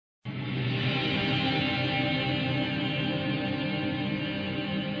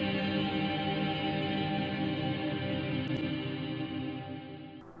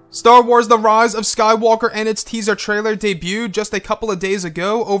Star Wars The Rise of Skywalker and its teaser trailer debuted just a couple of days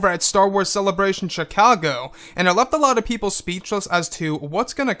ago over at Star Wars Celebration Chicago, and it left a lot of people speechless as to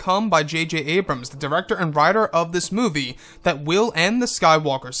what's gonna come by J.J. Abrams, the director and writer of this movie that will end the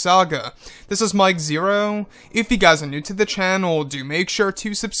Skywalker saga. This is Mike Zero. If you guys are new to the channel, do make sure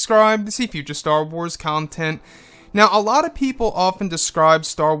to subscribe to see future Star Wars content. Now, a lot of people often describe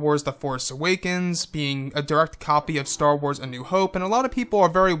Star Wars The Force Awakens being a direct copy of Star Wars A New Hope, and a lot of people are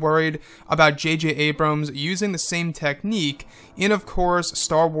very worried about J.J. Abrams using the same technique in, of course,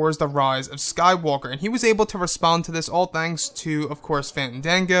 Star Wars The Rise of Skywalker. And he was able to respond to this all thanks to, of course,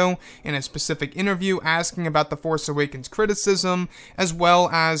 Fandango in a specific interview asking about The Force Awakens criticism, as well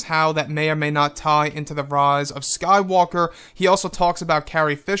as how that may or may not tie into The Rise of Skywalker. He also talks about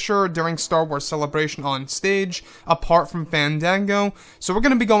Carrie Fisher during Star Wars Celebration on stage, apart from Fandango. So we're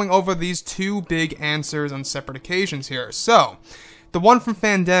going to be going over these two big answers on separate occasions here. So, the one from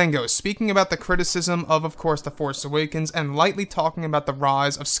Fandango, speaking about the criticism of course, The Force Awakens, and lightly talking about The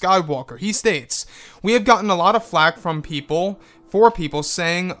Rise of Skywalker. He states, "We have gotten a lot of flack from people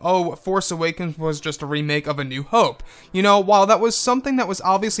saying, oh, Force Awakens was just a remake of A New Hope. You know, while that was something that was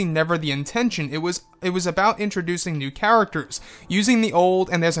obviously never the intention, it was about introducing new characters, using the old,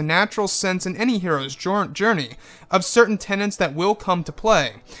 and there's a natural sense in any hero's journey of certain tenets that will come to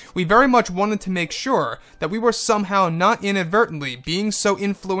play. We very much wanted to make sure that we were somehow not inadvertently being so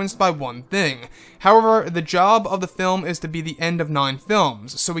influenced by one thing. However, the job of the film is to be the end of 9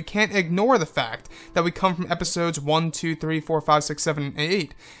 films, so we can't ignore the fact that we come from episodes 1, 2, 3, 4, 5, 6, 7, and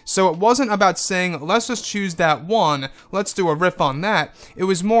 8. So it wasn't about saying, let's just choose that one, let's do a riff on that. It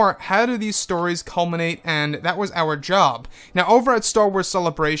was more, how do these stories culminate, and that was our job." Now, over at Star Wars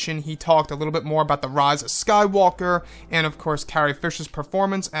Celebration, he talked a little bit more about The Rise of Skywalker, and of course, Carrie Fisher's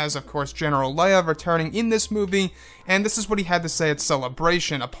performance as, of course, General Leia returning in this movie, and this is what he had to say at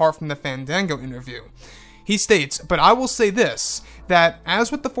Celebration, apart from the Fandango interview. He states, "But I will say this, that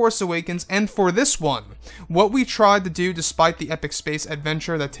as with The Force Awakens and for this one, what we tried to do despite the epic space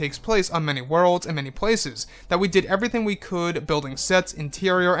adventure that takes place on many worlds and many places, that we did everything we could building sets,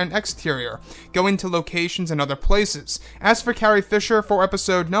 interior and exterior, going to locations and other places. As for Carrie Fisher for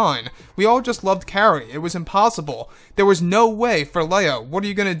episode 9, we all just loved Carrie. It was impossible. There was no way for Leia. What are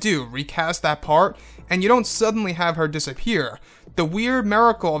you gonna do, recast that part? And you don't suddenly have her disappear. The weird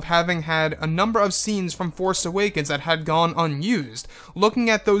miracle of having had a number of scenes from Force Awakens that had gone unused, looking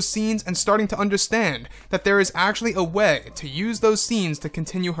at those scenes and starting to understand that there is actually a way to use those scenes to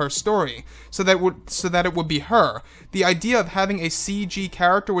continue her story, so that it would be her. The idea of having a CG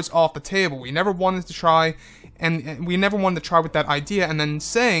character was off the table. We never wanted to try with that idea, and then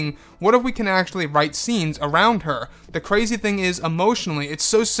saying, what if we can actually write scenes around her? The crazy thing is, emotionally, it's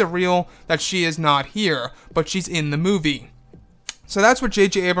so surreal that she is not here, but she's in the movie." So that's what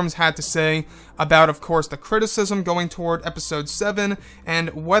J.J. Abrams had to say about, of course, the criticism going toward Episode 7, and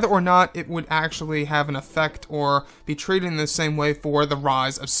whether or not it would actually have an effect or be treated in the same way for The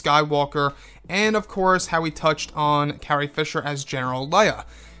Rise of Skywalker, and, of course, how he touched on Carrie Fisher as General Leia.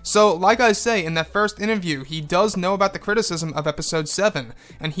 So, like I say, in that first interview, he does know about the criticism of Episode 7,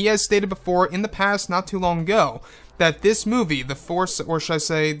 and he has stated before in the past, not too long ago, that this movie, The Force, or should I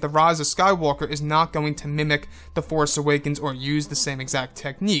say, The Rise of Skywalker, is not going to mimic The Force Awakens or use the same exact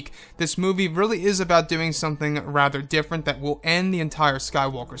technique. This movie really is about doing something rather different that will end the entire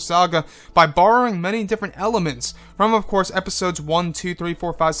Skywalker saga by borrowing many different elements from, of course, episodes 1, 2, 3,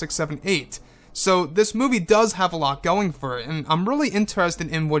 4, 5, 6, 7, 8. So this movie does have a lot going for it, and I'm really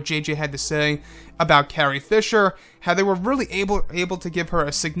interested in what JJ had to say about Carrie Fisher, how they were really able to give her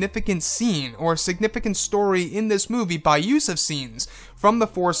a significant scene or a significant story in this movie by use of scenes from The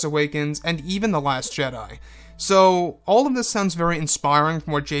Force Awakens and even The Last Jedi. So, all of this sounds very inspiring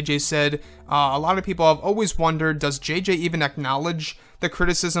from what JJ said. A lot of people have always wondered, does JJ even acknowledge the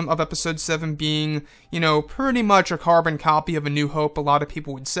criticism of Episode 7 being, you know, pretty much a carbon copy of A New Hope? A lot of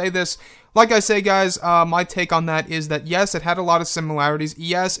people would say this. Like I say, guys, my take on that is that, yes, it had a lot of similarities.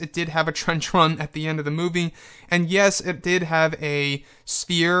 Yes, it did have a trench run at the end of the movie. And yes, it did have a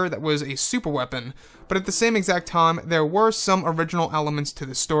sphere that was a super weapon. But at the same exact time, there were some original elements to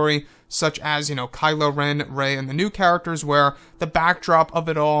the story, such as, you know, Kylo Ren, Rey, and the new characters, where the backdrop of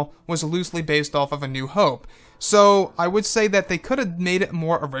it all was loosely based off of A New Hope. So I would say that they could have made it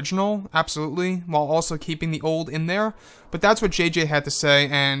more original, absolutely, while also keeping the old in there. But that's what JJ had to say,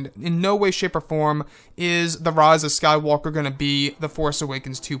 and in no way, shape, or form is The Rise of Skywalker going to be The Force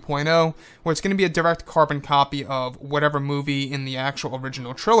Awakens 2.0, where it's going to be a direct carbon copy of whatever movie in the actual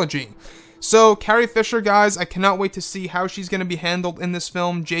original trilogy. So, Carrie Fisher, guys, I cannot wait to see how she's going to be handled in this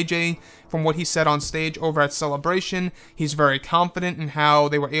film. JJ, from what he said on stage over at Celebration, he's very confident in how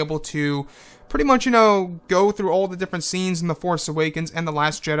they were able to pretty much, go through all the different scenes in The Force Awakens and The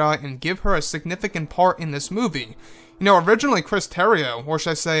Last Jedi and give her a significant part in this movie. Originally Chris Terrio, or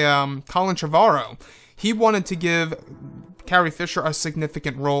should I say Colin Trevorrow, he wanted to give Carrie Fisher a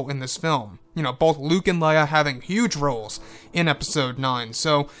significant role in this film. Both Luke and Leia having huge roles in Episode 9.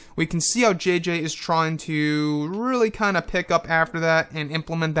 So we can see how JJ is trying to really kind of pick up after that and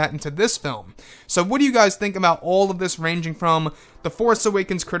implement that into this film. So what do you guys think about all of this, ranging from The Force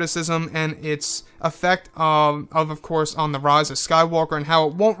Awakens criticism and its effect of course, on The Rise of Skywalker, and how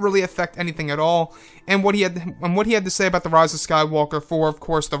it won't really affect anything at all, and what he had to say about The Rise of Skywalker for, of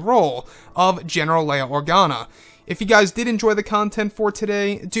course, the role of General Leia Organa. If you guys did enjoy the content for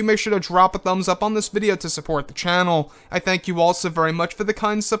today, do make sure to drop a thumbs up on this video to support the channel. I thank you all so very much for the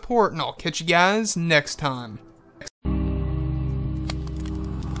kind support, and I'll catch you guys next time.